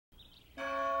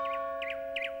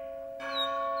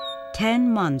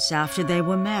10 months after they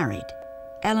were married,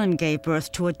 Ellen gave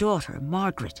birth to a daughter,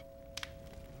 Margaret.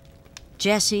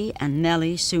 Jessie and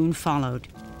Nellie soon followed.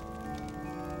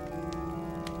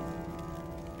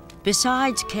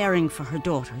 Besides caring for her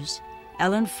daughters,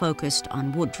 Ellen focused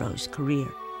on Woodrow's career.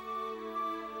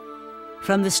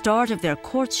 From the start of their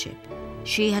courtship,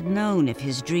 she had known of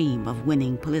his dream of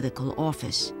winning political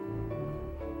office.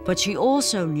 But she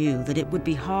also knew that it would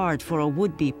be hard for a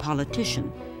would-be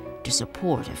politician to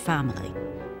support a family.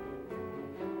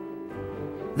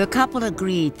 The couple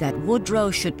agreed that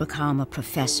Woodrow should become a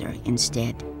professor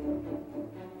instead.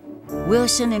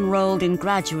 Wilson enrolled in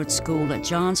graduate school at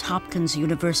Johns Hopkins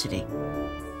University.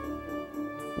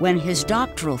 When his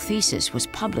doctoral thesis was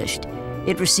published,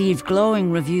 it received glowing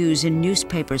reviews in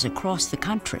newspapers across the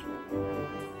country.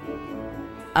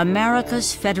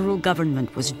 America's federal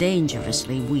government was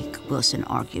dangerously weak, Wilson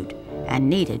argued, and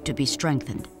needed to be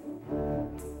strengthened.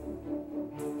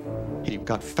 He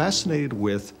got fascinated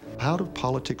with how do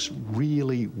politics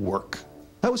really work?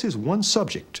 That was his one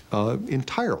subject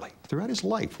entirely throughout his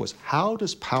life, was how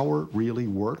does power really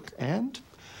work? And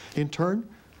in turn,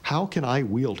 how can I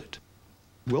wield it?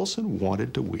 Wilson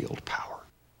wanted to wield power.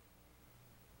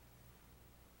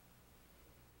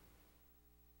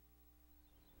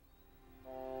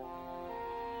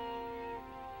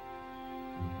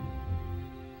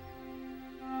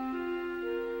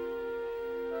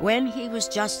 When he was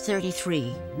just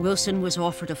 33, Wilson was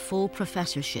offered a full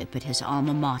professorship at his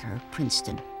alma mater,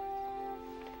 Princeton.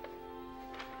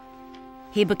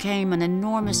 He became an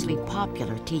enormously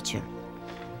popular teacher.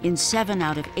 In 7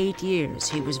 out of 8 years,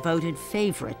 he was voted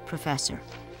favorite professor.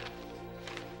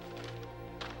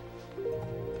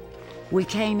 We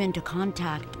came into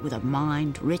contact with a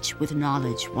mind rich with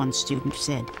knowledge, one student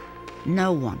said.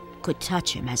 No one could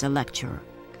touch him as a lecturer.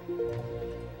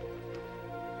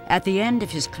 At the end of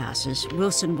his classes,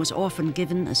 Wilson was often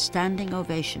given a standing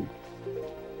ovation.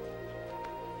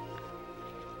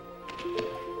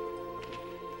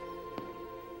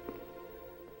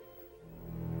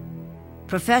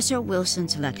 Professor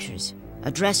Wilson's lectures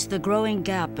addressed the growing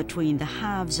gap between the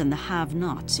haves and the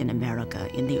have-nots in America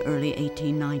in the early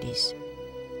 1890s.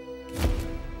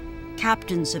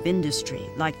 Captains of industry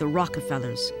like the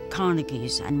Rockefellers,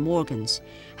 Carnegies, and Morgans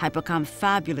had become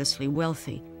fabulously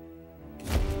wealthy,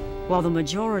 while the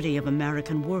majority of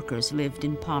American workers lived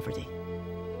in poverty.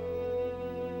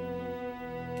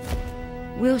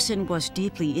 Wilson was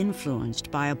deeply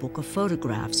influenced by a book of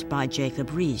photographs by Jacob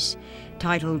Riis,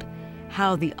 titled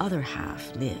How the Other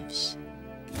Half Lives.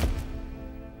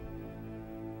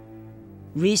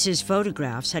 Riis's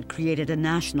photographs had created a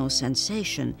national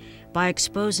sensation by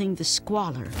exposing the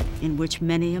squalor in which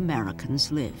many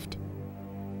Americans lived.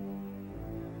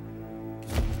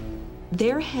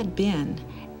 There had been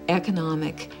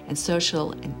economic and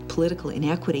social and political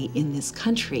inequity in this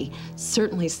country,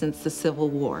 certainly since the Civil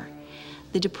War.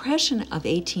 The Depression of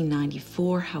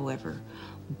 1894, however,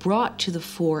 brought to the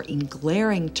fore in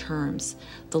glaring terms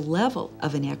the level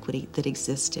of inequity that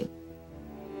existed.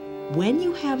 When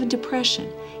you have a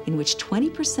depression in which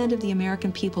 20% of the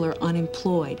American people are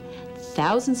unemployed,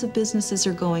 thousands of businesses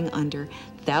are going under,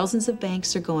 thousands of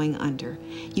banks are going under,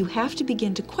 you have to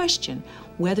begin to question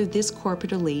whether this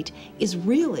corporate elite is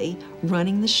really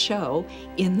running the show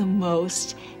in the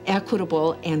most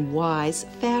equitable and wise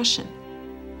fashion.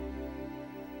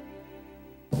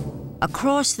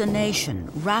 Across the nation,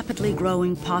 rapidly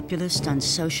growing populist and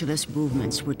socialist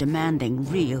movements were demanding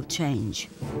real change.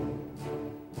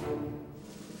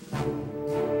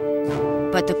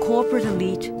 But the corporate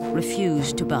elite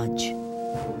refused to budge.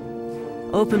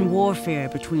 Open warfare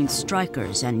between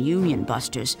strikers and union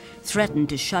busters threatened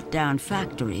to shut down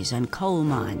factories and coal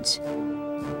mines.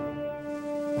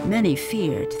 Many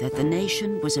feared that the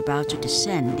nation was about to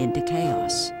descend into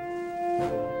chaos.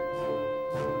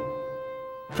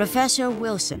 Professor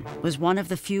Wilson was one of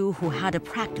the few who had a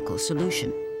practical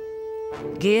solution.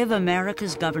 Give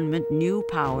America's government new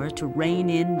power to rein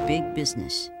in big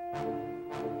business.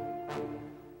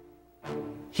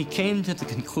 He came to the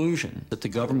conclusion that the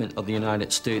government of the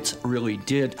United States really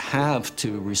did have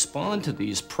to respond to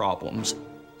these problems,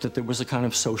 that there was a kind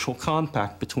of social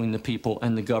compact between the people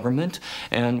and the government,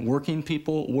 and working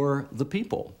people were the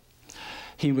people.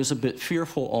 He was a bit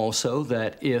fearful also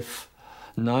that if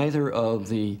neither of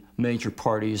the major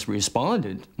parties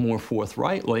responded more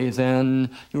forthrightly, then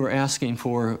you were asking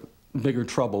for bigger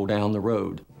trouble down the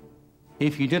road.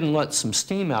 If you didn't let some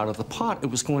steam out of the pot, it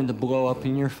was going to blow up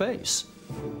in your face.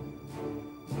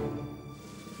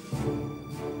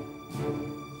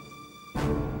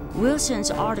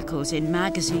 Wilson's articles in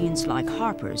magazines like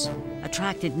Harper's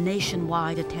attracted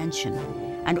nationwide attention,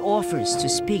 and offers to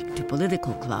speak to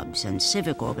political clubs and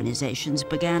civic organizations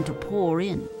began to pour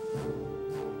in.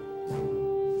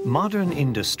 Modern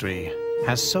industry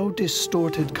has so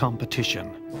distorted competition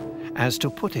as to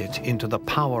put it into the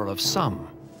power of some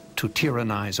to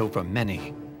tyrannize over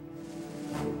many,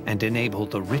 and enable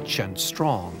the rich and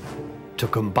strong to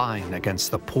combine against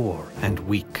the poor and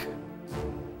weak.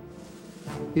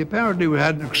 He apparently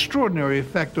had an extraordinary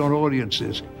effect on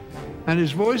audiences, and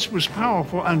his voice was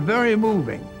powerful and very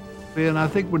moving. And I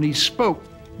think when he spoke,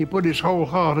 he put his whole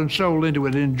heart and soul into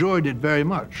it and enjoyed it very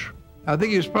much. I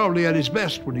think he was probably at his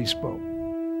best when he spoke.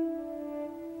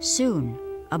 Soon,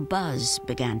 a buzz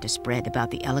began to spread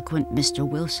about the eloquent Mr.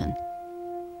 Wilson.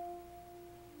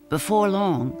 Before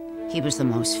long, he was the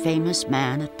most famous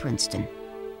man at Princeton.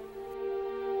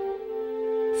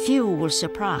 Few were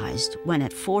surprised when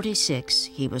at 46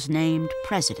 he was named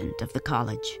president of the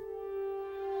college.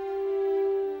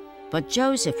 But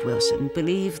Joseph Wilson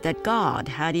believed that God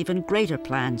had even greater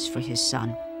plans for his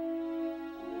son.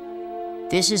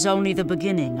 "This is only the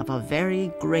beginning of a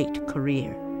very great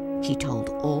career," he told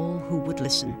all who would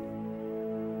listen.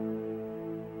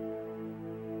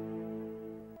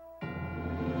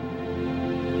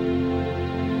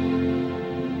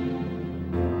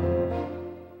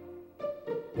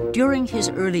 During his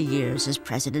early years as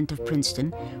president of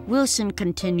Princeton, Wilson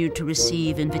continued to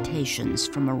receive invitations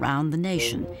from around the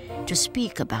nation to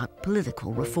speak about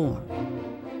political reform.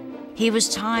 He was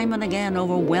time and again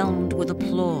overwhelmed with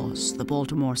applause, the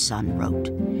Baltimore Sun wrote,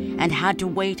 and had to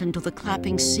wait until the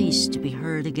clapping ceased to be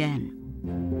heard again.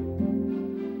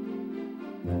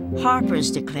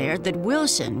 Harper's declared that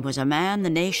Wilson was a man the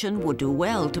nation would do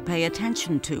well to pay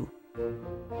attention to.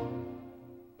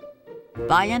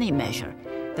 By any measure,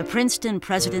 the Princeton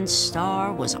president's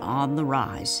star was on the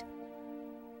rise.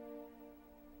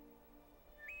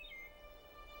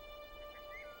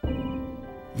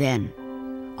 Then,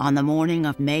 on the morning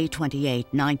of May 28,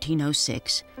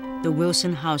 1906, the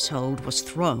Wilson household was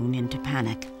thrown into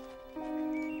panic.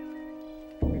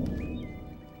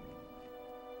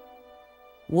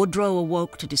 Woodrow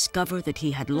awoke to discover that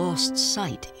he had lost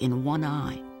sight in one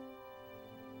eye.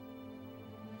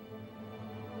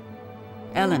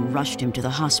 Ellen rushed him to the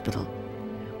hospital,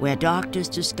 where doctors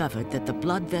discovered that the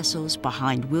blood vessels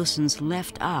behind Wilson's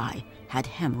left eye had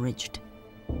hemorrhaged.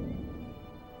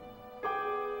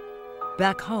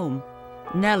 Back home,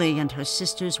 Nellie and her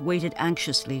sisters waited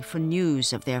anxiously for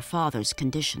news of their father's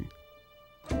condition.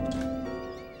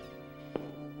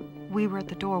 We were at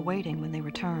the door waiting when they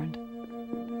returned.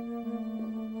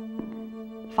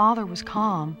 Father was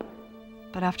calm,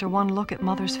 but after one look at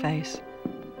Mother's face,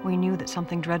 we knew that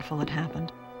something dreadful had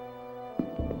happened.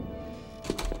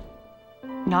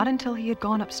 Not until he had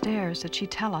gone upstairs did she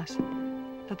tell us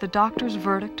that the doctor's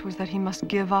verdict was that he must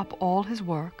give up all his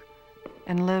work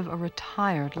and live a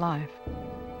retired life.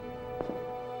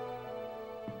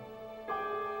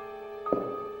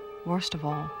 Worst of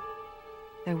all,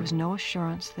 there was no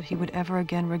assurance that he would ever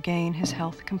again regain his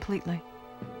health completely.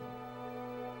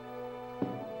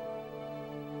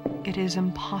 It is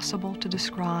impossible to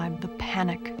describe the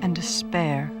panic and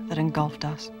despair that engulfed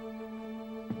us.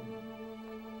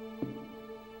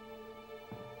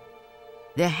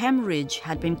 The hemorrhage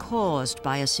had been caused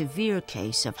by a severe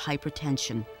case of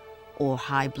hypertension or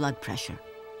high blood pressure.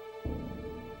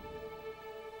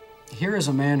 Here is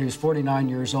a man who's 49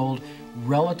 years old,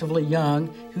 relatively young,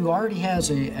 who already has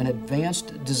an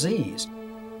advanced disease.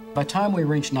 By the time we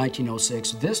reach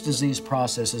 1906, this disease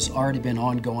process has already been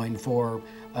ongoing for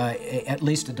at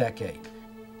least a decade,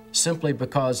 simply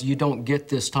because you don't get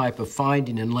this type of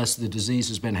finding unless the disease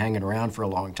has been hanging around for a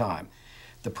long time.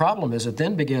 The problem is it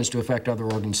then begins to affect other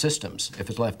organ systems if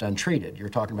it's left untreated. You're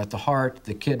talking about the heart,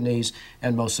 the kidneys,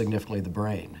 and most significantly the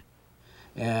brain.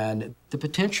 And the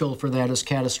potential for that is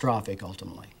catastrophic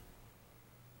ultimately.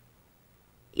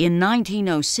 In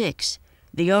 1906,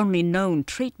 the only known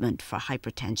treatment for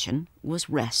hypertension was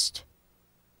rest.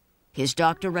 His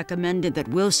doctor recommended that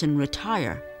Wilson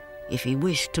retire if he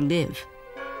wished to live.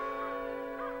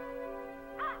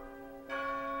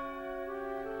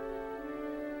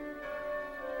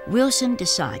 Wilson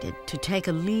decided to take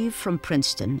a leave from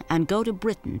Princeton and go to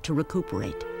Britain to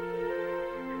recuperate.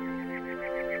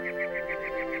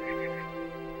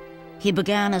 He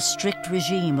began a strict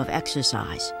regime of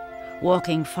exercise,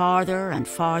 walking farther and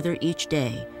farther each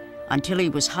day until he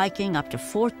was hiking up to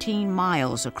 14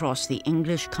 miles across the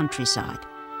English countryside.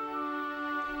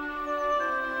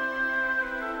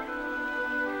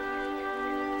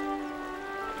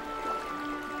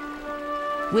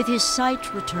 With his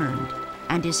sight returned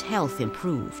and his health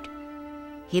improved,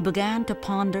 he began to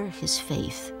ponder his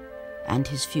faith and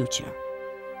his future.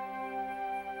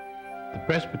 The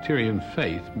Presbyterian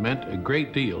faith meant a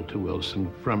great deal to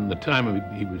Wilson from the time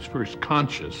he was first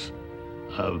conscious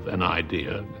of an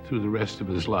idea through the rest of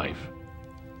his life.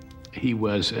 He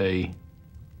was a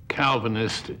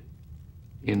Calvinist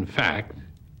in fact,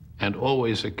 and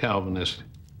always a Calvinist,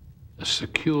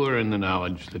 secure in the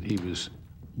knowledge that he was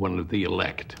one of the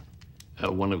elect,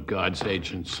 one of God's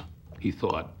agents, he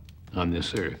thought, on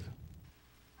this earth.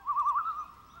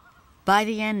 By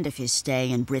the end of his stay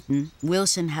in Britain,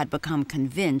 Wilson had become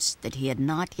convinced that he had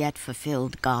not yet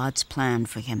fulfilled God's plan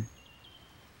for him.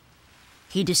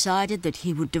 He decided that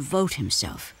he would devote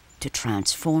himself to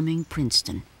transforming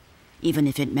Princeton, even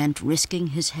if it meant risking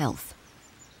his health.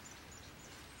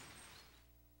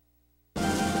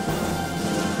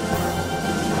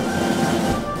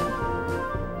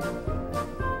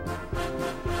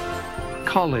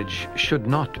 College should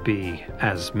not be,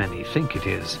 as many think it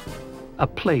is, a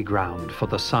playground for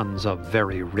the sons of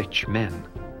very rich men.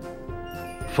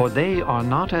 For they are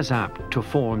not as apt to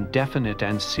form definite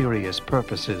and serious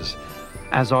purposes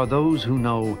as are those who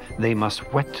know they must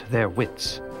whet their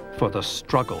wits for the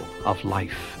struggle of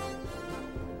life.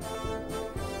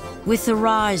 With the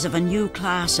rise of a new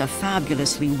class of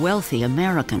fabulously wealthy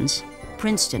Americans,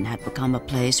 Princeton had become a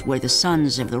place where the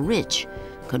sons of the rich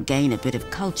could gain a bit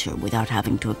of culture without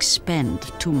having to expend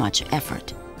too much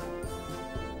effort.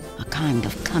 A kind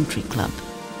of country club.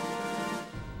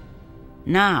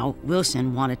 Now,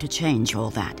 Wilson wanted to change all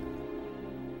that.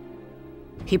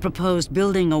 He proposed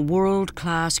building a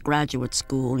world-class graduate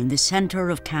school in the center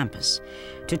of campus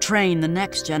to train the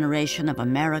next generation of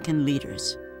American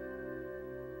leaders.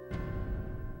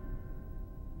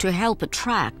 To help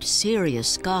attract serious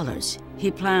scholars,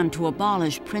 he planned to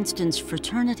abolish Princeton's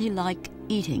fraternity-like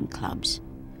eating clubs,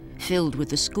 filled with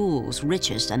the school's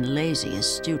richest and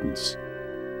laziest students.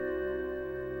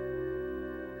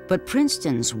 But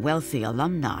Princeton's wealthy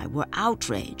alumni were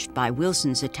outraged by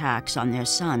Wilson's attacks on their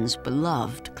son's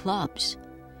beloved clubs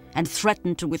and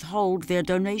threatened to withhold their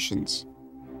donations.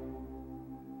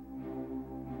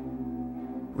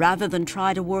 Rather than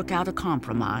try to work out a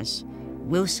compromise,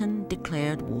 Wilson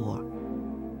declared war.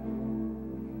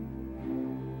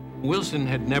 Wilson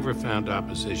had never found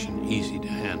opposition easy to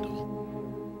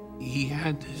handle. He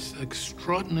had this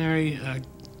extraordinary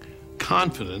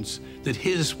confidence that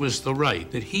his was the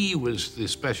right, that he was the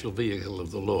special vehicle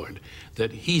of the Lord,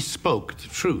 that he spoke the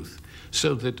truth,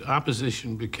 so that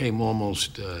opposition became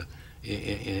almost,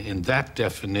 in that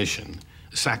definition,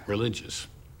 sacrilegious.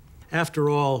 After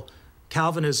all,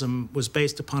 Calvinism was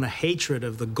based upon a hatred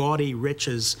of the gaudy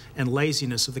riches and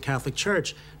laziness of the Catholic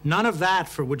Church. None of that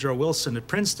for Woodrow Wilson at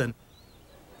Princeton.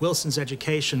 Wilson's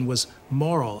education was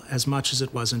moral as much as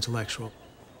it was intellectual.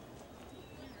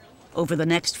 Over the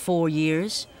next 4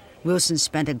 years, Wilson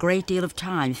spent a great deal of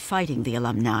time fighting the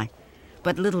alumni,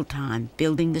 but little time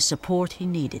building the support he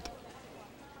needed.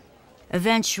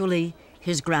 Eventually,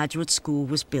 his graduate school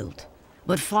was built,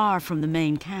 but far from the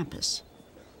main campus.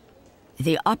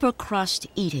 The upper-crust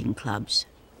eating clubs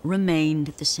remained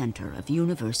at the center of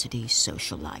university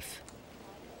social life.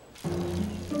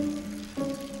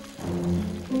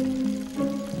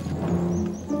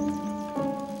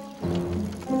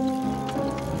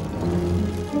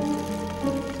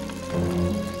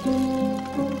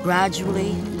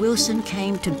 Gradually, Wilson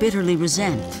came to bitterly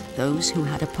resent those who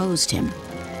had opposed him.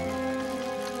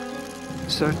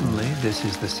 Certainly, this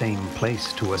is the same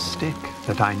place to a stick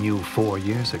that I knew 4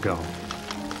 years ago.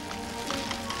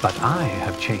 But I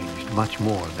have changed much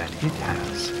more than it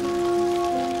has.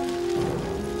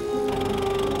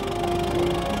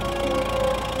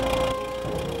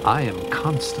 I am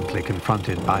constantly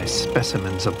confronted by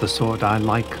specimens of the sort I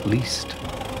like least.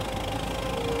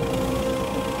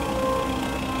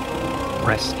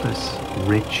 Restless,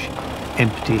 rich,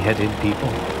 empty-headed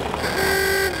people.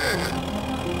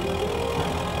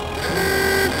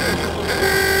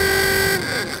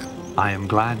 I am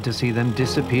glad to see them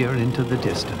disappear into the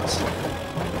distance,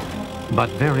 but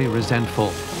very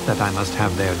resentful that I must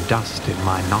have their dust in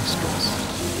my nostrils.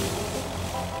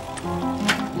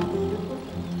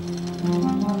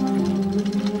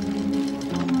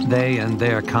 They and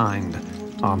their kind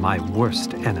are my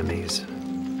worst enemies.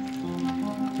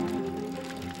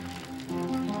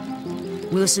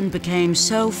 Wilson became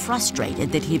so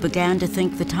frustrated that he began to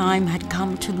think the time had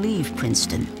come to leave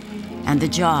Princeton and the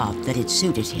job that had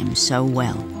suited him so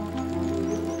well.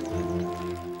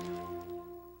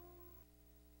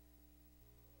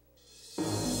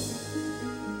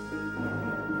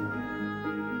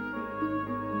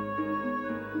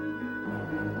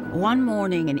 One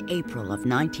morning in April of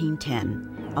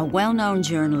 1910, a well-known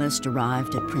journalist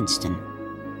arrived at Princeton.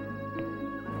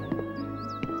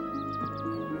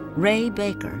 Ray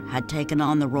Baker had taken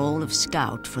on the role of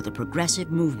scout for the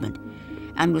progressive movement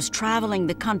and was traveling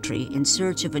the country in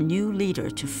search of a new leader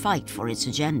to fight for its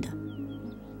agenda.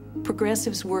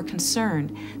 Progressives were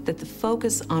concerned that the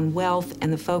focus on wealth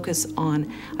and the focus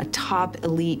on a top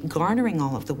elite garnering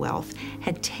all of the wealth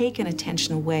had taken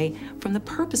attention away from the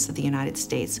purpose of the United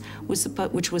States,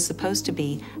 which was supposed to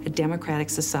be a democratic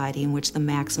society in which the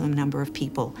maximum number of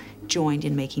people joined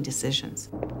in making decisions.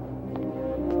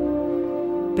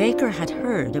 Baker had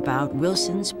heard about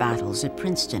Wilson's battles at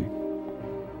Princeton.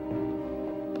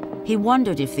 He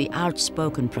wondered if the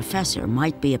outspoken professor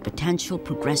might be a potential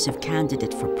progressive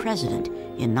candidate for president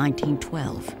in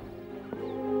 1912.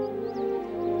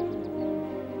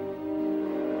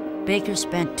 Baker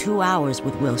spent 2 hours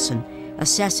with Wilson,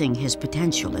 assessing his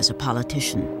potential as a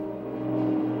politician.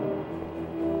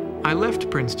 I left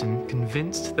Princeton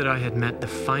convinced that I had met the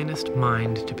finest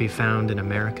mind to be found in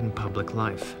American public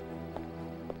life.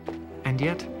 And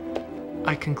yet,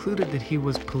 I concluded that he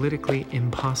was politically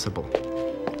impossible.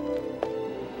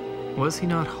 Was he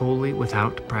not wholly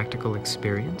without practical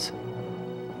experience?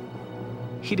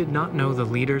 He did not know the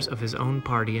leaders of his own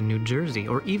party in New Jersey,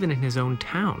 or even in his own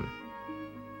town.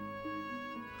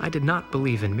 I did not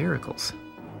believe in miracles.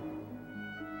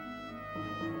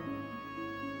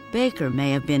 Baker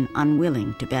may have been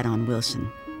unwilling to bet on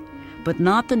Wilson, but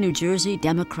not the New Jersey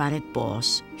Democratic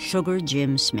boss, Sugar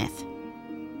Jim Smith.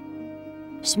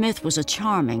 Smith was a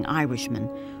charming Irishman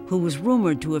who was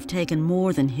rumored to have taken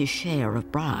more than his share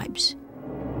of bribes.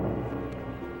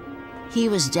 He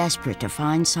was desperate to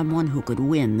find someone who could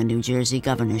win the New Jersey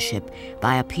governorship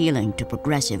by appealing to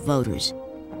progressive voters,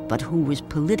 but who was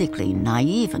politically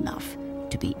naive enough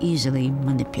to be easily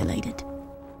manipulated.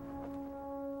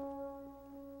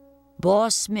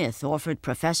 Boss Smith offered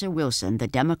Professor Wilson the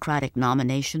Democratic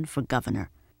nomination for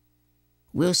governor.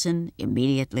 Wilson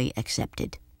immediately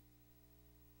accepted.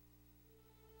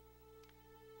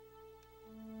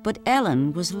 But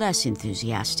Ellen was less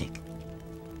enthusiastic.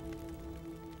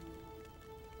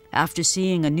 After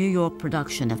seeing a New York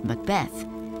production of Macbeth,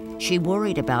 she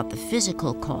worried about the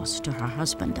physical cost to her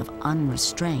husband of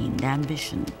unrestrained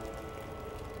ambition.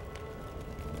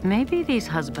 Maybe these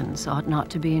husbands ought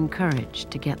not to be encouraged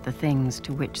to get the things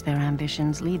to which their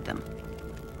ambitions lead them.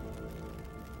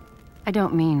 I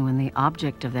don't mean when the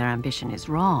object of their ambition is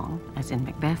wrong, as in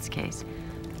Macbeth's case,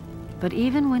 but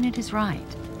even when it is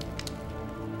right.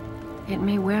 It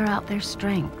may wear out their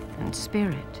strength and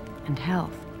spirit and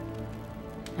health,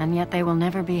 and yet they will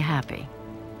never be happy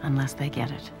unless they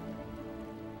get it.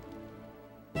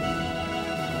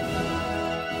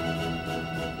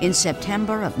 In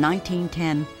September of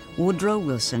 1910, Woodrow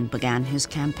Wilson began his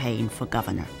campaign for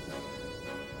governor.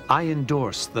 I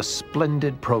endorse the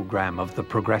splendid program of the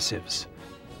progressives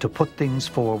to put things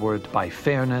forward by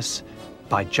fairness,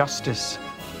 by justice,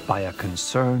 by a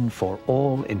concern for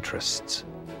all interests.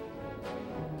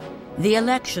 The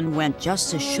election went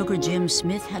just as Sugar Jim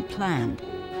Smith had planned.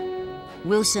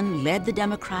 Wilson led the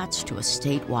Democrats to a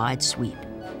statewide sweep.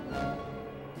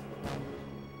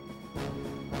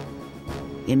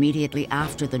 Immediately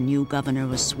after the new governor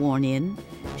was sworn in,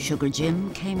 Sugar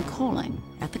Jim came calling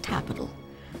at the Capitol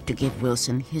to give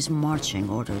Wilson his marching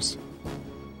orders.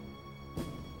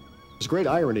 There's great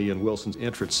irony in Wilson's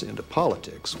entrance into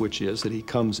politics, which is that he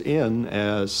comes in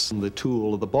as the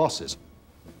tool of the bosses.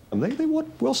 And they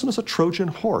want Wilson as a Trojan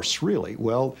horse, really.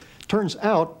 Well, turns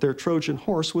out their Trojan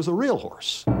horse was a real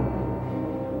horse.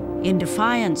 In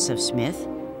defiance of Smith,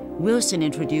 Wilson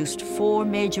introduced 4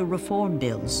 major reform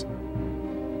bills: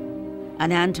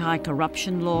 an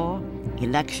anti-corruption law,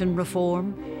 election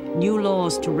reform, new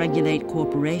laws to regulate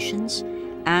corporations,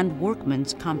 and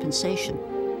workmen's compensation.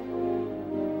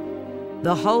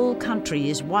 The whole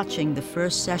country is watching the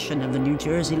first session of the New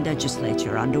Jersey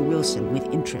legislature under Wilson with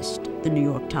interest, the New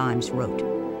York Times wrote.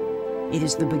 It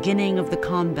is the beginning of the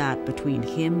combat between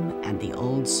him and the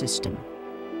old system.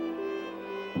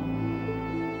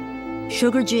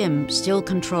 Sugar Jim still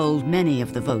controlled many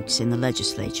of the votes in the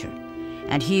legislature,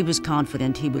 and he was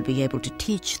confident he would be able to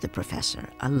teach the professor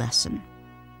a lesson.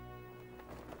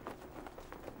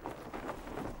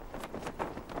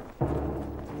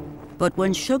 But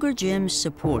when Sugar Jim's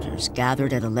supporters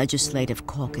gathered at a legislative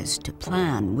caucus to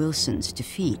plan Wilson's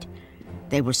defeat,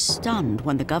 they were stunned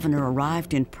when the governor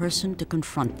arrived in person to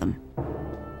confront them.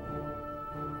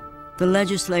 The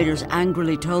legislators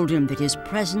angrily told him that his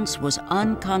presence was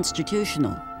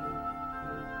unconstitutional.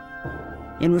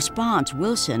 In response,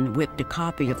 Wilson whipped a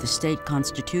copy of the state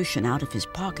constitution out of his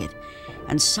pocket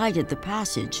and cited the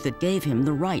passage that gave him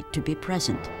the right to be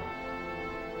present.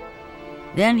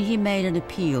 Then he made an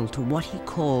appeal to what he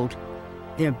called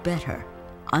their better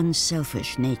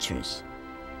unselfish natures.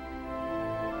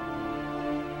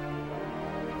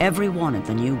 Every one of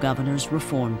the new governor's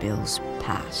reform bills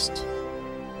passed.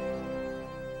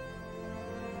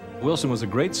 Wilson was a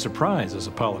great surprise as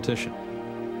a politician.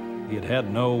 He had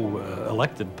had no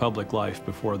elected public life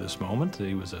before this moment.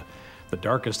 He was the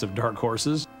darkest of dark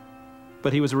horses,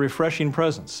 but he was a refreshing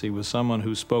presence. He was someone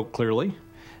who spoke clearly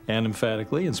and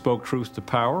emphatically and spoke truth to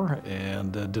power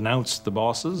and denounced the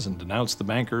bosses and denounced the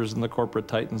bankers and the corporate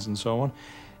titans and so on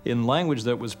in language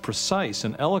that was precise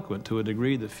and eloquent to a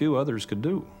degree that few others could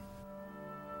do.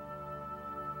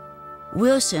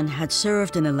 Wilson had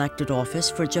served in elected office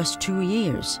for just 2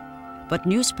 years, but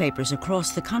newspapers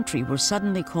across the country were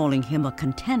suddenly calling him a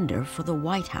contender for the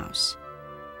White House.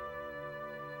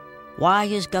 Why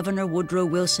is Governor Woodrow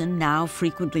Wilson now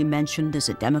frequently mentioned as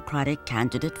a Democratic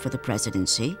candidate for the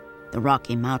presidency? The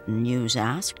Rocky Mountain News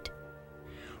asked.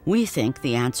 We think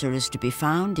the answer is to be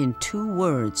found in 2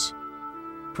 words: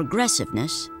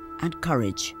 progressiveness and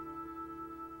courage.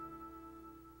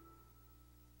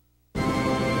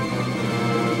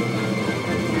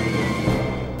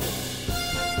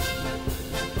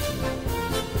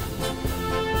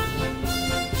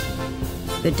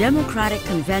 The Democratic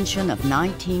Convention of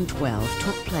 1912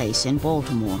 took place in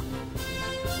Baltimore.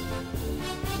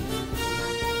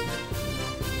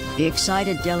 The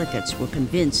excited delegates were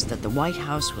convinced that the White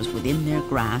House was within their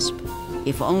grasp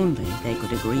if only they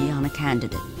could agree on a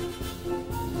candidate.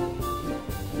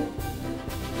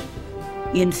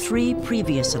 In 3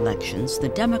 previous elections, the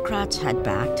Democrats had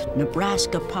backed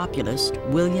Nebraska populist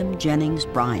William Jennings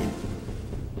Bryan.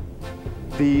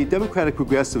 The Democratic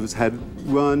Progressives had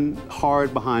run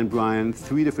hard behind Bryan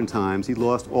 3 different times. He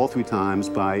lost all 3 times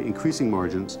by increasing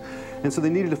margins. And so they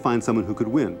needed to find someone who could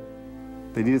win.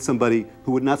 They needed somebody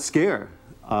who would not scare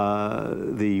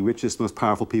the richest, most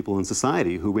powerful people in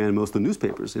society who ran most of the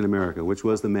newspapers in America, which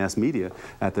was the mass media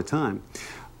at the time.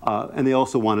 And they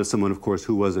also wanted someone, of course,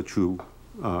 who was a true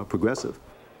progressive.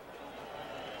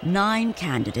 9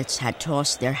 candidates had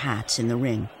tossed their hats in the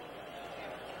ring.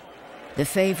 The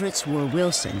favorites were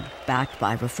Wilson, backed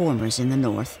by reformers in the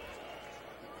North,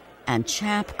 and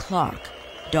Champ Clark,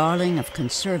 darling of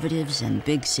conservatives and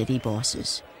big city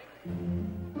bosses.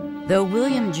 Though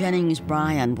William Jennings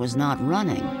Bryan was not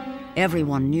running,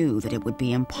 everyone knew that it would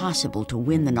be impossible to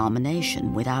win the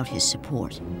nomination without his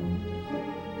support.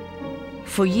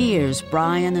 For years,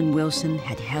 Bryan and Wilson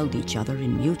had held each other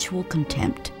in mutual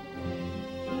contempt.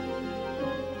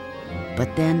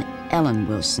 But then Ellen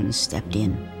Wilson stepped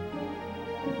in.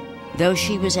 Though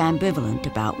she was ambivalent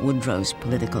about Woodrow's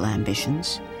political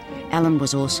ambitions, Ellen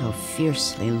was also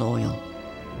fiercely loyal.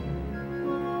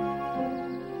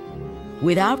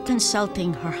 Without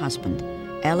consulting her husband,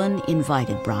 Ellen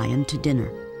invited Bryan to dinner.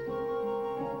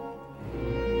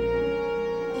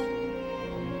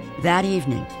 That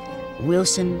evening,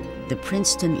 Wilson, the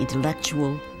Princeton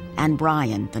intellectual, and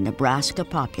Bryan, the Nebraska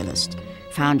populist,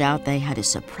 found out they had a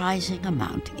surprising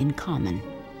amount in common.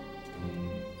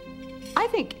 I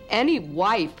think any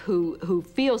wife who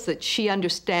feels that she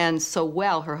understands so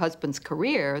well her husband's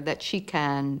career that she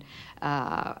can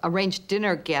arrange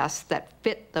dinner guests that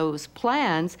fit those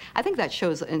plans, I think that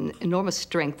shows an enormous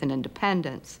strength and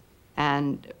independence.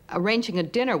 And arranging a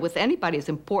dinner with anybody as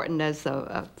important as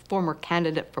a former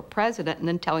candidate for president and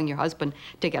then telling your husband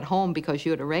to get home because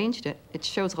you had arranged it, it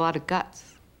shows a lot of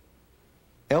guts.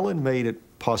 Ellen made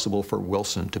it possible for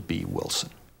Wilson to be Wilson.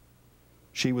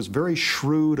 She was very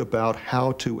shrewd about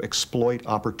how to exploit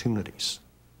opportunities.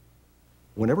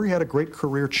 Whenever he had a great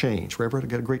career change, whenever he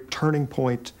had a great turning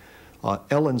point,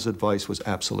 Ellen's advice was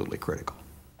absolutely critical.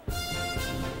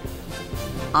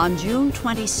 On June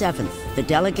 27th, the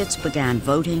delegates began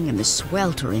voting in the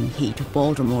sweltering heat of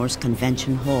Baltimore's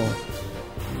Convention Hall.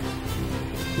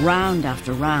 Round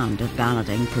after round of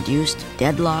balloting produced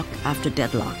deadlock after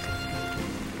deadlock.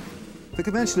 The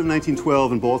Convention of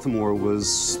 1912 in Baltimore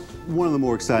was one of the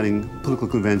more exciting political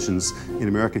conventions in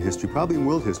American history, probably in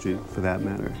world history for that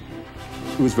matter.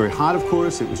 It was very hot, of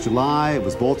course. It was July. It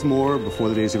was Baltimore before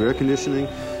the days of air conditioning,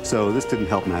 so this didn't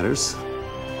help matters.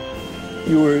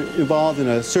 You were involved in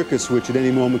a circus which at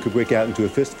any moment could break out into a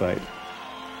fist fight.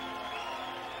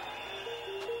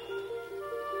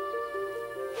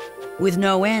 With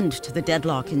no end to the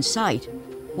deadlock in sight,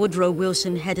 Woodrow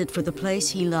Wilson headed for the place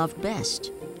he loved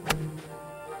best.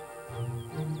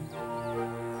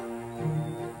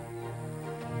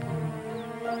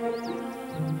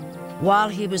 While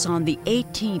he was on the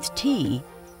 18th tee,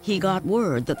 he got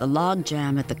word that the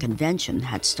logjam at the convention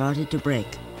had started to break.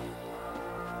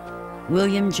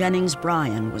 William Jennings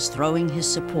Bryan was throwing his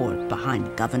support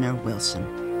behind Governor Wilson.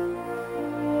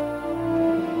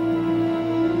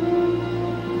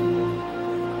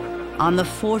 On the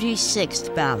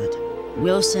 46th ballot,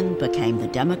 Wilson became the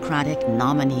Democratic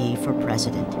nominee for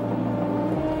president.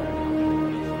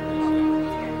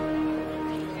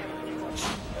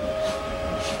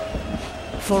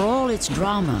 For all its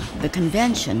drama, the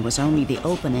convention was only the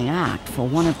opening act for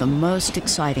one of the most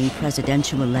exciting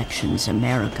presidential elections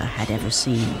America had ever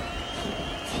seen.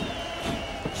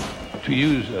 To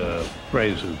use a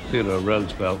phrase of Theodore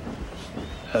Roosevelt,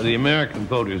 the American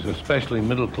voters, especially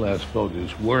middle-class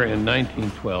voters, were in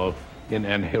 1912 in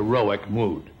an heroic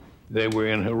mood. They were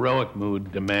in heroic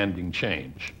mood demanding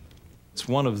change. It's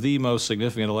one of the most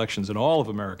significant elections in all of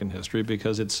American history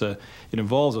because it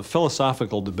involves a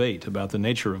philosophical debate about the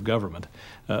nature of government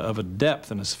of a depth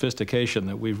and a sophistication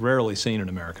that we've rarely seen in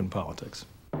American politics.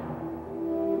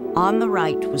 On the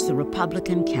right was the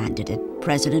Republican candidate,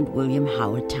 President William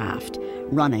Howard Taft,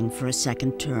 running for a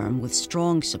second term with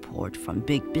strong support from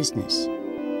big business.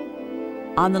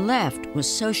 On the left was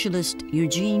socialist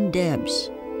Eugene Debs,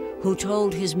 who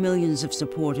told his millions of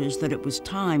supporters that it was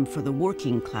time for the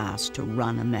working class to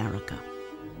run America.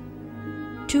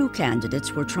 Two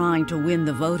candidates were trying to win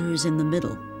the voters in the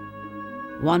middle.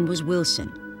 One was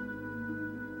Wilson.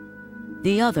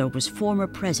 The other was former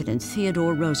President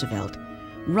Theodore Roosevelt,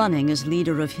 running as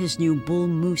leader of his new Bull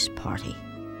Moose Party.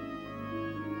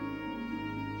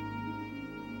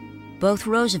 Both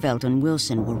Roosevelt and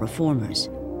Wilson were reformers.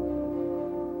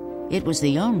 It was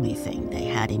the only thing they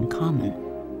had in common.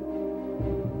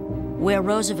 Where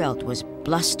Roosevelt was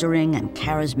blustering and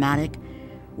charismatic,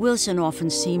 Wilson often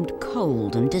seemed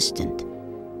cold and distant.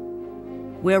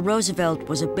 Where Roosevelt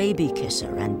was a baby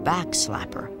kisser and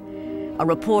backslapper, a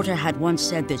reporter had once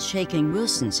said that shaking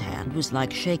Wilson's hand was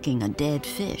like shaking a dead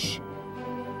fish.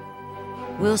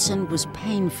 Wilson was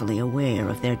painfully aware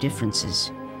of their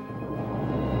differences.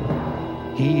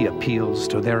 He appeals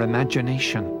to their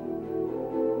imagination.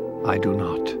 I do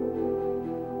not.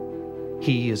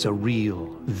 He is a real,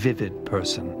 vivid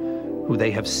person who they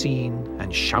have seen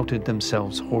and shouted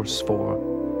themselves hoarse for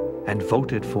and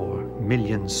voted for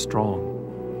millions strong.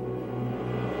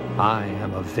 I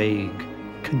am a vague,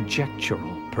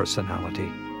 conjectural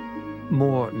personality,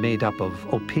 more made up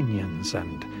of opinions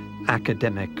and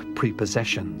academic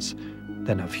prepossessions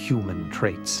than of human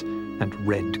traits and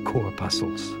red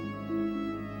corpuscles.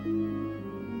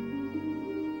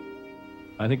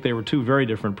 I think they were two very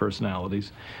different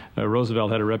personalities.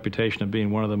 Roosevelt had a reputation of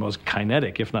being one of the most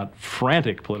kinetic, if not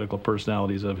frantic, political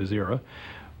personalities of his era.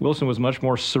 Wilson was much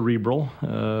more cerebral,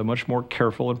 much more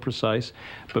careful and precise.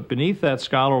 But beneath that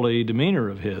scholarly demeanor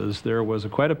of his, there was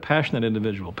quite a passionate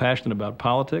individual, passionate about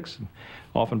politics, and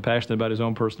often passionate about his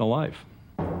own personal life.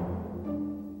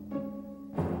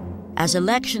 As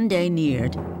Election Day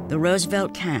neared, the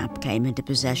Roosevelt camp came into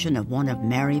possession of one of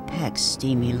Mary Peck's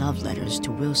steamy love letters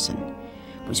to Wilson,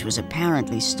 which was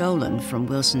apparently stolen from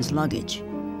Wilson's luggage.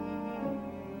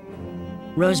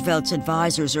 Roosevelt's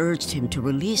advisors urged him to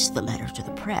release the letter to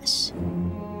the press.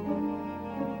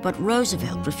 But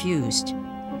Roosevelt refused.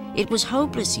 It was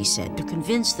hopeless, he said, to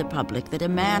convince the public that a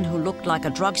man who looked like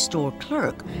a drugstore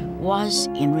clerk was,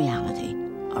 in reality,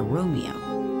 a Romeo.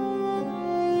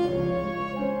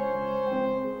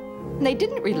 They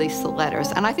didn't release the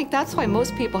letters, and I think that's why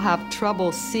most people have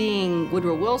trouble seeing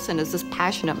Woodrow Wilson as this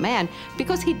passionate man,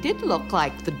 because he did look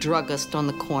like the druggist on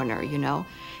the corner, you know.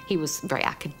 He was very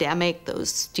academic, those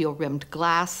steel-rimmed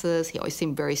glasses, he always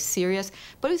seemed very serious,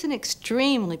 but he was an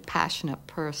extremely passionate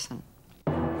person.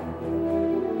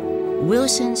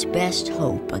 Wilson's best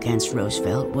hope against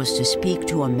Roosevelt was to speak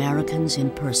to Americans in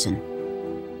person.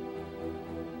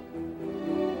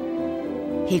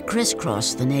 He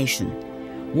crisscrossed the nation,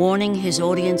 warning his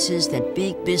audiences that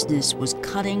big business was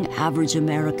cutting average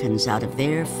Americans out of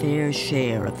their fair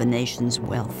share of the nation's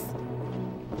wealth.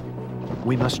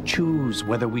 We must choose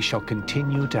whether we shall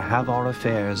continue to have our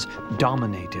affairs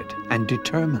dominated and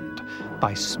determined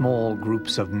by small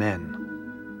groups of men,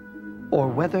 or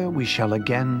whether we shall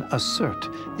again assert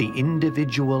the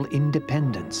individual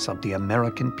independence of the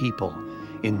American people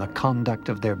in the conduct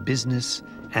of their business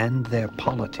and their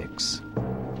politics.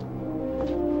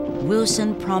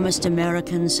 Wilson promised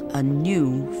Americans a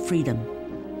new freedom,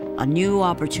 a new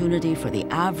opportunity for the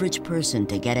average person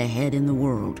to get ahead in the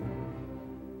world.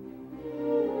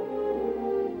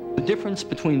 The difference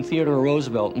between Theodore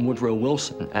Roosevelt and Woodrow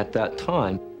Wilson at that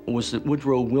time was that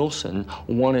Woodrow Wilson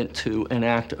wanted to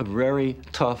enact a very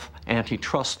tough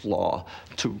antitrust law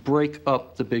to break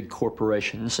up the big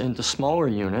corporations into smaller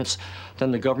units.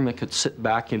 Then the government could sit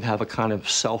back and have a kind of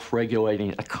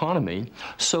self-regulating economy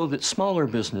so that smaller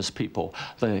business people,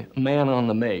 the man on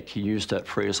the make, he used that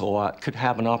phrase a lot, could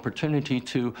have an opportunity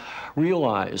to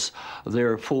realize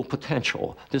their full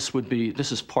potential. This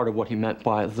is part of what he meant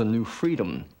by the new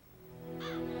freedom.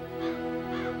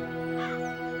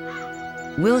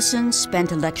 Wilson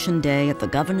spent Election Day at the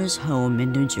governor's home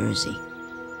in New Jersey.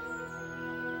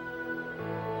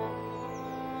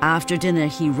 After dinner,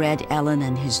 he read Ellen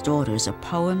and his daughters a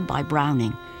poem by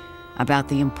Browning about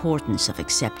the importance of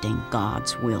accepting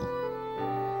God's will.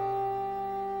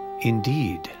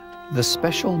 Indeed, the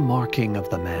special marking of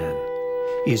the man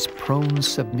is prone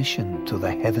submission to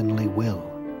the heavenly will,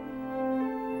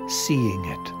 seeing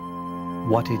it,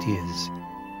 what it is,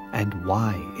 and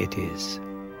why it is.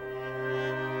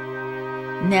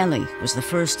 Nellie was the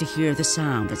first to hear the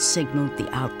sound that signaled the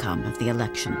outcome of the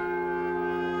election.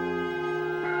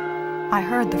 I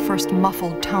heard the first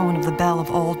muffled tone of the bell of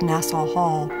Old Nassau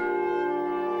Hall.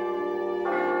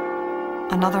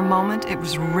 Another moment, it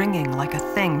was ringing like a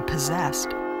thing possessed.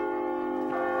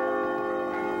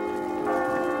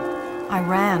 I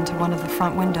ran to one of the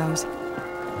front windows.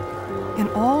 In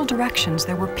all directions,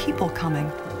 there were people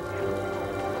coming.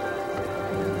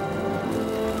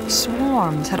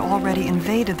 Swarms had already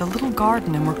invaded the little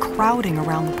garden and were crowding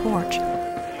around the porch.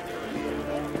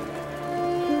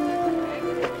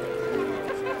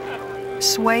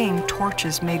 Swaying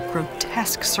torches made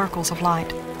grotesque circles of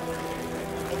light.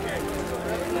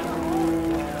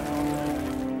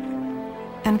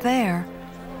 And there,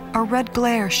 a red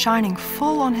glare shining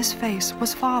full on his face,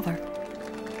 was Father.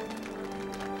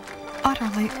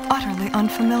 Utterly, utterly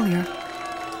unfamiliar.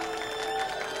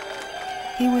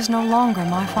 He was no longer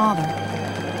my father.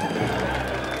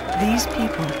 These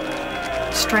people,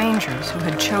 strangers who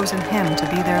had chosen him to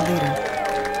be their leader,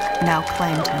 now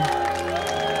claimed him.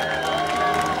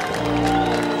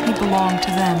 He belonged to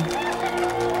them.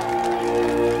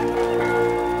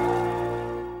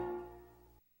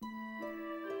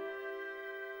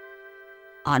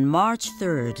 On March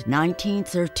 3rd,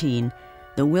 1913,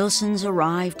 the Wilsons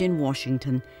arrived in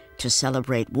Washington to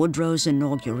celebrate Woodrow's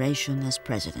inauguration as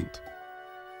president.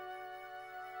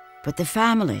 But the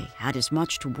family had as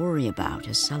much to worry about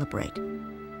as celebrate.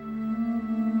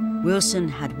 Wilson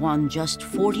had won just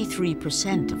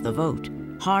 43% of the vote,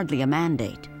 hardly a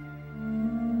mandate.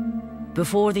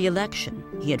 Before the election,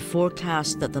 he had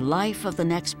forecast that the life of the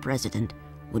next president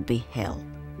would be hell,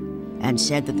 and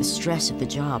said that the stress of the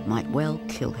job might well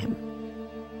kill him.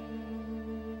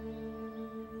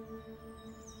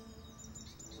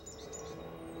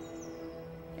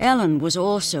 Ellen was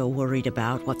also worried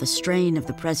about what the strain of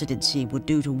the presidency would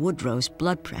do to Woodrow's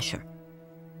blood pressure.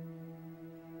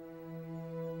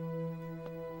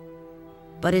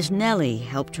 But as Nellie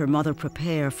helped her mother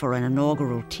prepare for an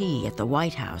inaugural tea at the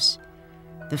White House,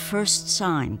 the first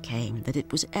sign came that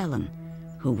it was Ellen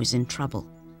who was in trouble.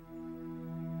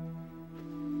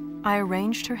 I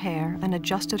arranged her hair and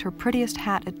adjusted her prettiest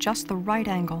hat at just the right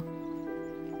angle.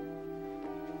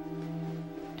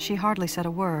 She hardly said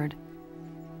a word.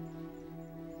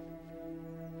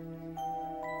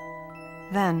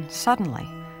 Then, suddenly,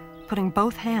 putting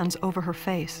both hands over her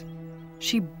face,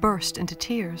 she burst into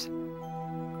tears.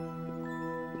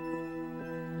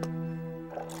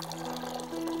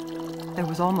 There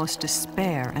was almost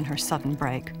despair in her sudden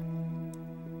break.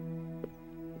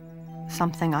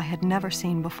 Something I had never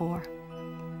seen before.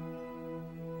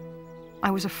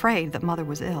 I was afraid that Mother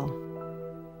was ill.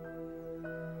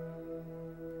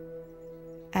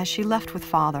 As she left with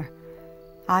Father,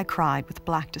 I cried with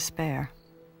black despair.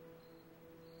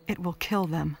 It will kill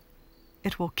them.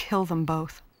 It will kill them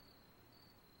both.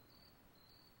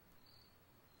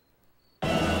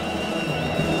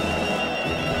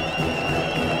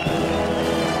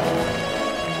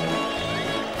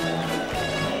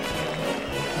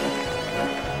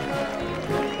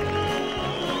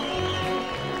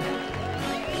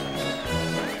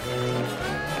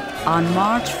 On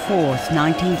March 4th,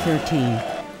 1913,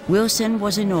 Wilson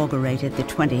was inaugurated the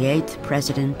 28th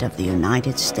President of the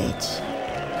United States.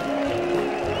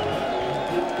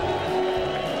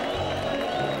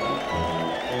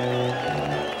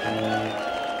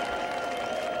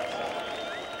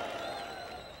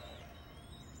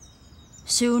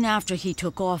 Soon after he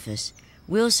took office,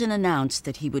 Wilson announced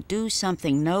that he would do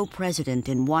something no president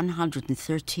in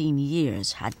 113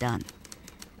 years had done: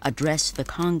 address the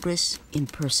Congress in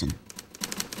person.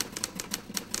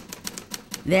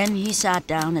 Then he sat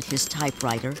down at his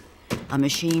typewriter a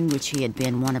machine which he had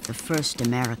been one of the first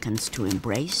Americans to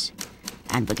embrace,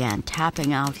 and began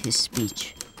tapping out his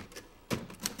speech.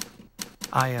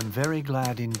 I am very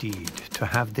glad indeed to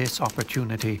have this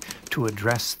opportunity to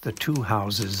address the two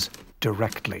houses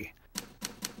directly,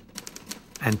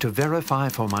 and to verify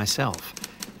for myself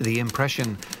the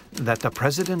impression that the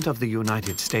President of the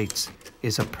United States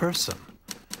is a person,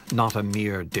 not a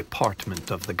mere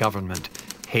department of the government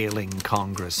hailing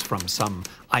Congress from some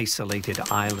isolated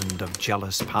island of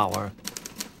jealous power,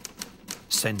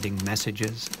 sending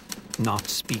messages, not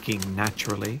speaking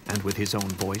naturally and with his own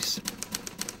voice.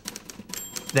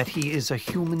 That he is a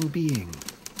human being,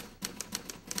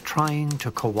 trying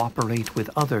to cooperate with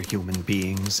other human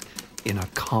beings in a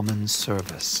common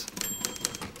service.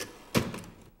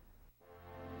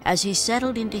 As he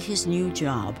settled into his new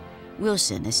job,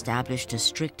 Wilson established a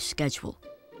strict schedule.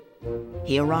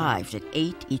 He arrived at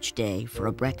 8 each day for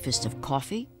a breakfast of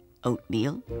coffee,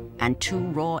 oatmeal, and 2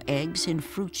 raw eggs in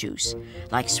fruit juice,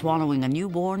 like swallowing a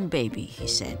newborn baby, he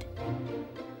said.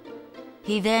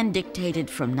 He then dictated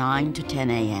from 9 to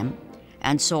 10 a.m.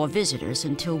 and saw visitors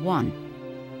until 1.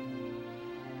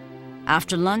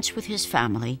 After lunch with his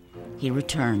family, he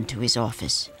returned to his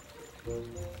office.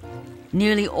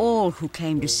 Nearly all who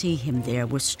came to see him there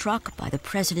were struck by the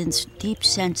president's deep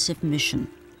sense of mission.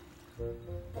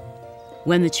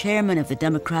 When the chairman of the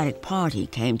Democratic Party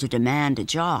came to demand a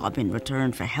job in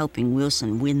return for helping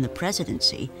Wilson win the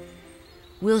presidency,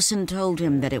 Wilson told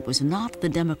him that it was not the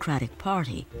Democratic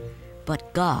Party,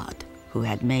 but God who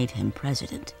had made him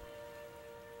president.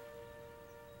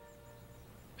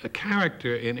 A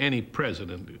character in any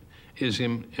president is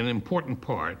an important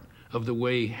part of the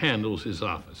way he handles his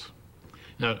office.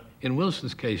 Now, in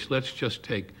Wilson's case, let's just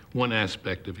take one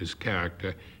aspect of his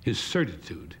character, his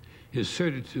certitude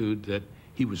that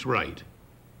he was right.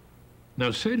 Now,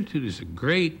 certitude is a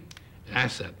great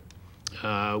asset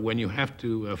when you have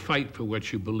to fight for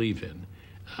what you believe in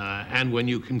and when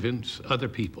you convince other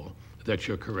people that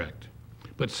you're correct.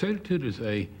 But certitude is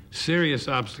a serious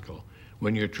obstacle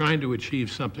when you're trying to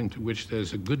achieve something to which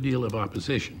there's a good deal of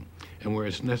opposition and where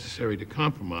it's necessary to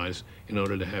compromise in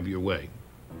order to have your way.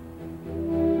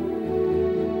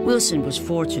 Wilson was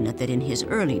fortunate that in his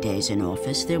early days in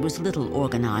office there was little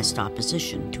organized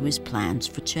opposition to his plans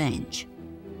for change.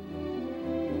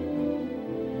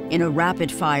 In a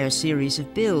rapid-fire series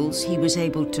of bills, he was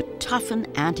able to toughen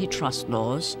antitrust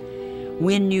laws,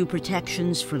 win new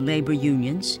protections for labor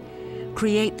unions,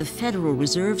 create the Federal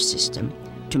Reserve System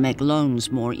to make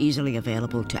loans more easily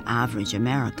available to average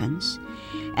Americans,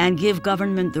 and give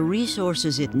government the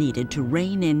resources it needed to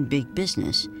rein in big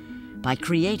business by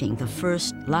creating the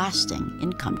first lasting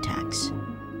income tax.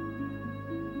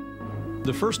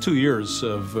 The first 2 years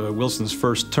of Wilson's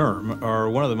first term are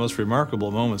one of the most remarkable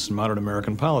moments in modern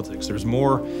American politics. There's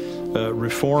more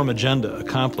reform agenda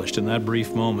accomplished in that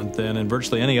brief moment than in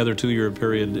virtually any other 2-year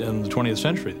period in the 20th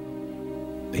century.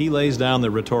 He lays down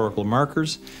the rhetorical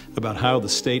markers about how the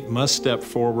state must step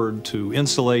forward to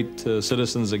insulate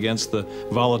citizens against the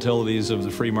volatilities of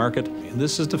the free market. And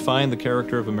this has defined the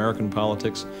character of American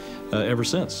politics ever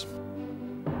since.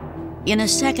 In a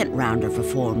second round of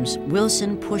reforms,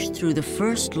 Wilson pushed through the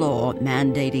first law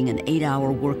mandating an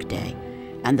 8-hour workday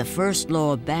and the first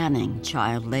law banning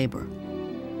child labor.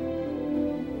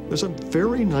 There's a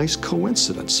very nice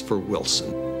coincidence for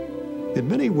Wilson. In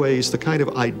many ways, the kind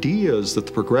of ideas that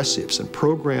the progressives and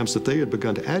programs that they had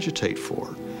begun to agitate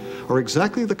for are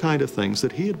exactly the kind of things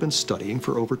that he had been studying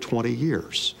for over 20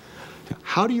 years.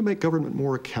 How do you make government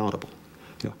more accountable?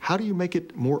 How do you make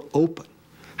it more open?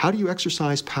 How do you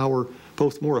exercise power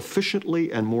both more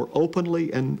efficiently and more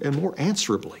openly and more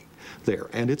answerably there?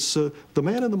 And it's the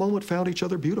man and the moment found each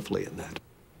other beautifully in that.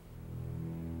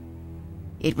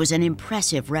 It was an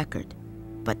impressive record,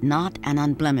 but not an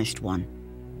unblemished one.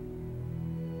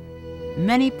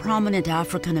 Many prominent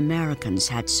African Americans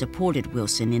had supported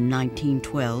Wilson in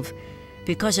 1912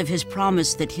 because of his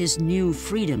promise that his new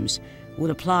freedoms would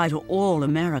apply to all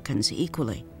Americans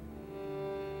equally.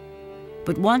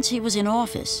 But once he was in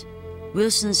office,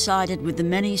 Wilson sided with the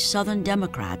many Southern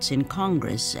Democrats in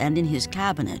Congress and in his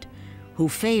cabinet who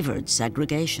favored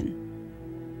segregation.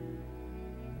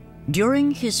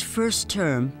 During his first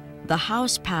term, the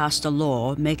House passed a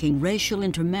law making racial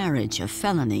intermarriage a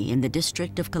felony in the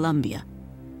District of Columbia.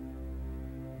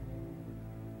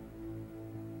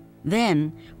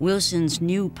 Then, Wilson's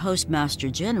new Postmaster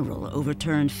General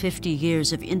overturned 50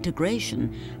 years of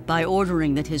integration by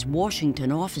ordering that his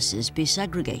Washington offices be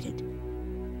segregated.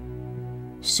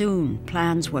 Soon,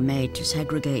 plans were made to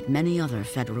segregate many other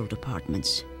federal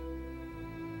departments.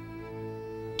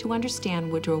 To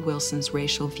understand Woodrow Wilson's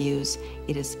racial views,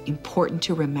 it is important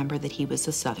to remember that he was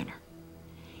a Southerner.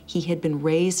 He had been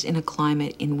raised in a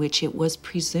climate in which it was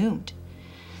presumed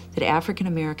that African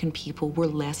American people were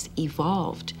less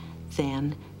evolved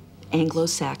than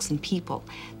Anglo-Saxon people.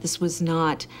 This was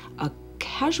not a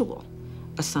casual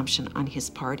assumption on his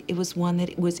part. It was one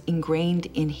that was ingrained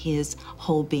in his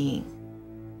whole being.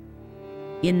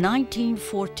 In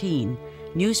 1914,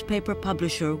 newspaper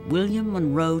publisher William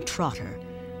Monroe Trotter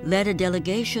led a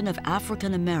delegation of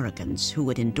African Americans who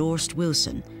had endorsed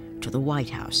Wilson to the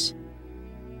White House.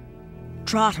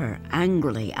 Trotter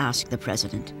angrily asked the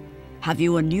president, "Have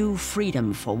you a new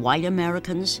freedom for white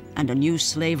Americans and a new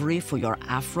slavery for your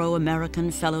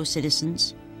Afro-American fellow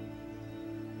citizens?"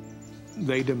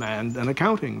 They demand an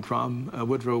accounting from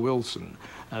Woodrow Wilson.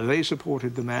 They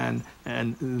supported the man,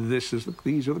 and these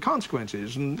are the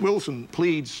consequences. And Wilson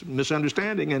pleads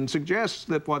misunderstanding and suggests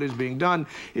that what is being done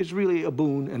is really a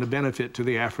boon and a benefit to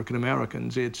the African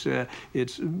Americans. It's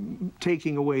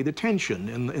taking away the tension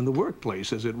in the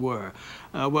workplace, as it were.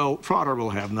 Well, Trotter will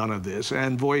have none of this,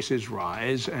 and voices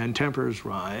rise and tempers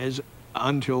rise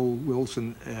until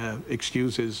Wilson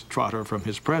excuses Trotter from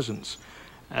his presence.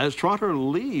 As Trotter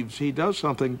leaves, he does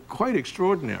something quite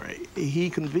extraordinary. He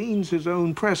convenes his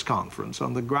own press conference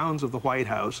on the grounds of the White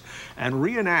House and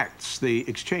reenacts the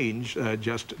exchange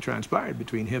just transpired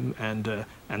between him and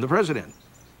the president.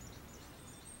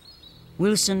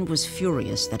 Wilson was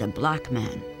furious that a black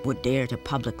man would dare to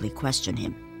publicly question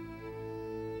him.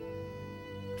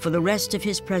 For the rest of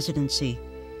his presidency,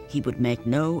 he would make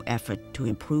no effort to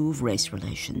improve race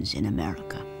relations in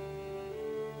America.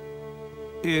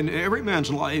 In every man's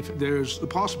life, there's the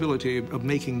possibility of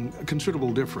making a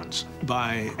considerable difference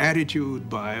by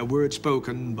attitude, by a word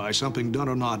spoken, by something done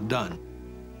or not done.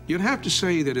 You'd have to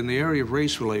say that in the area of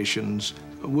race relations,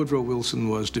 Woodrow Wilson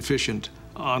was deficient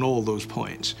on all those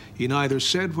points. He neither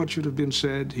said what should have been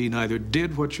said, he neither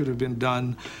did what should have been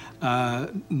done,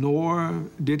 nor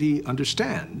did he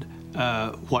understand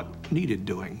what needed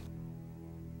doing.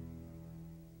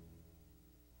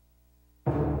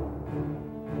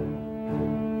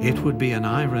 It would be an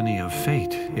irony of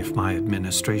fate if my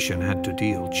administration had to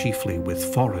deal chiefly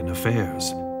with foreign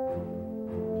affairs.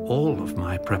 All of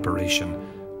my preparation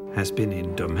has been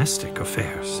in domestic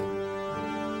affairs.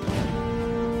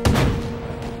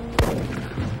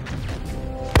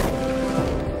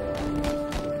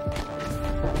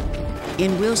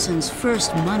 In Wilson's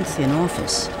first month in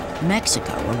office,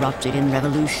 Mexico erupted in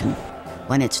revolution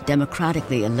when its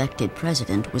democratically elected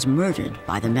president was murdered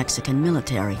by the Mexican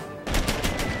military.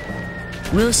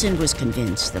 Wilson was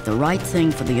convinced that the right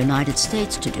thing for the United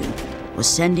States to do was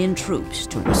send in troops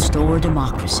to restore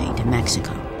democracy to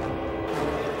Mexico.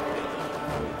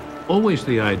 Always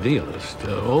the idealist,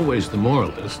 always the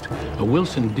moralist,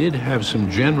 Wilson did have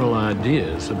some general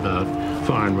ideas about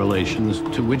foreign relations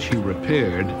to which he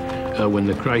repaired when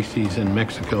the crises in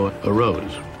Mexico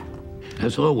arose.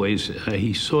 As always,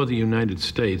 he saw the United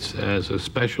States as a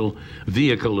special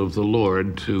vehicle of the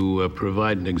Lord to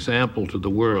provide an example to the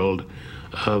world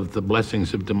of the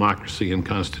blessings of democracy and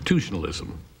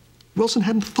constitutionalism. Wilson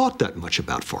hadn't thought that much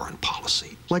about foreign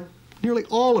policy. Like nearly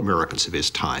all Americans of his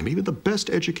time, even the best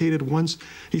educated ones,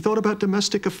 he thought about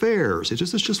domestic affairs.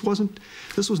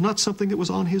 This was not something that was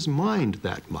on his mind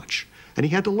that much. And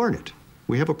he had to learn it.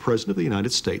 We have a president of the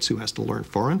United States who has to learn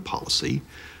foreign policy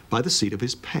by the seat of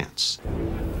his pants.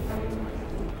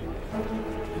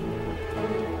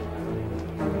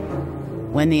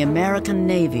 When the American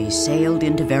Navy sailed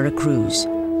into Veracruz,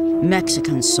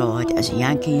 Mexicans saw it as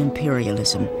Yankee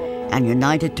imperialism and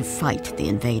united to fight the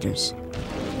invaders.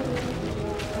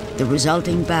 The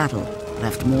resulting battle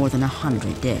left more than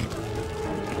 100 dead.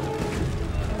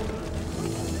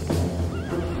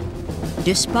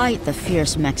 Despite the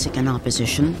fierce Mexican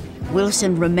opposition,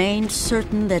 Wilson remained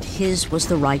certain that his was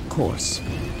the right course.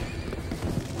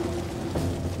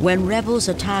 When rebels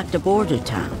attacked a border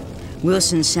town,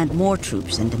 Wilson sent more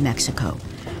troops into Mexico,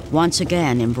 once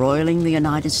again embroiling the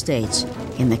United States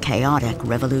in the chaotic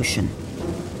revolution.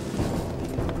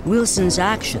 Wilson's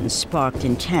actions sparked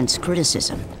intense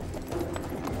criticism.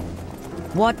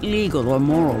 What legal or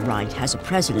moral right has a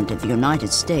president of the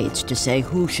United States to say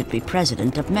who should be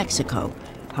president of Mexico?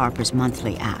 Harper's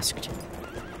Monthly asked.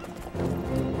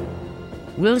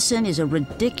 Wilson is a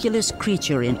ridiculous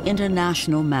creature in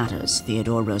international matters,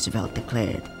 Theodore Roosevelt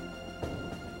declared.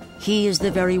 He is the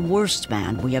very worst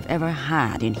man we have ever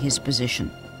had in his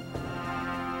position.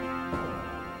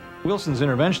 Wilson's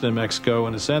intervention in Mexico,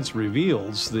 in a sense,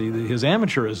 reveals his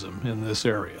amateurism in this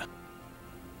area.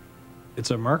 It's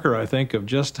a marker, I think, of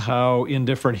just how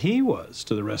indifferent he was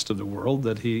to the rest of the world,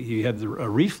 that he had a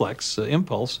reflex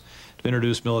impulse to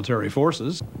introduce military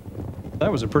forces.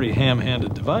 That was a pretty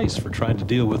ham-handed device for trying to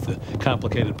deal with the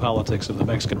complicated politics of the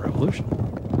Mexican Revolution.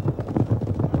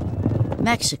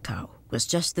 Mexico was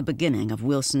just the beginning of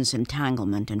Wilson's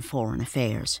entanglement in foreign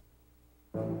affairs.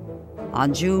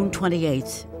 On June 28,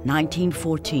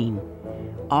 1914,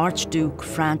 Archduke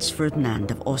Franz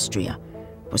Ferdinand of Austria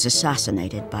was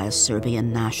assassinated by a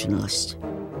Serbian nationalist.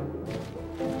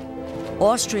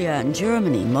 Austria and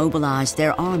Germany mobilized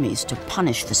their armies to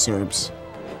punish the Serbs.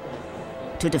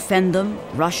 To defend them,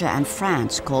 Russia and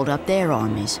France called up their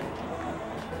armies.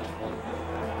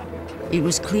 It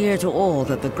was clear to all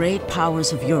that the great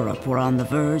powers of Europe were on the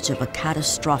verge of a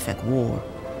catastrophic war.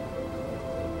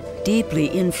 Deeply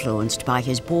influenced by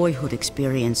his boyhood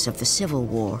experience of the Civil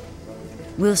War,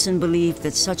 Wilson believed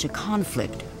that such a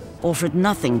conflict offered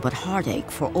nothing but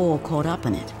heartache for all caught up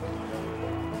in it.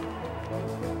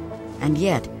 And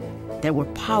yet, there were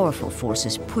powerful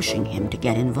forces pushing him to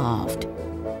get involved.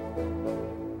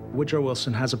 Woodrow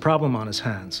Wilson has a problem on his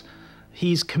hands.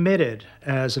 He's committed,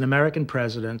 as an American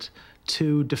president,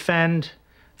 to defend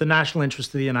the national interest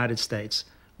of the United States,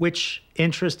 which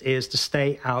interest is to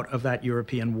stay out of that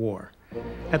European war.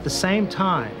 At the same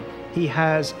time, he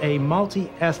has a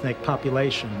multi-ethnic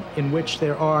population in which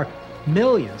there are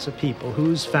millions of people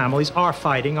whose families are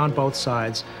fighting on both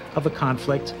sides of the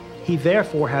conflict. He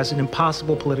therefore has an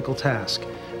impossible political task,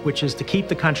 which is to keep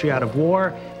the country out of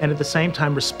war and at the same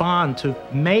time respond to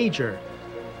major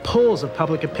pulls of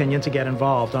public opinion to get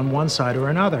involved on one side or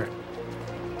another.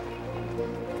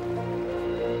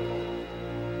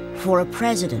 For a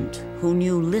president who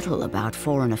knew little about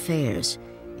foreign affairs,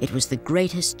 it was the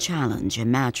greatest challenge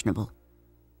imaginable.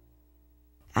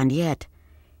 And yet,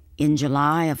 in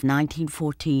July of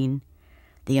 1914,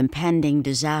 the impending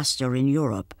disaster in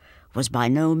Europe was by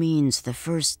no means the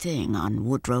first thing on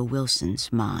Woodrow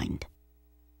Wilson's mind.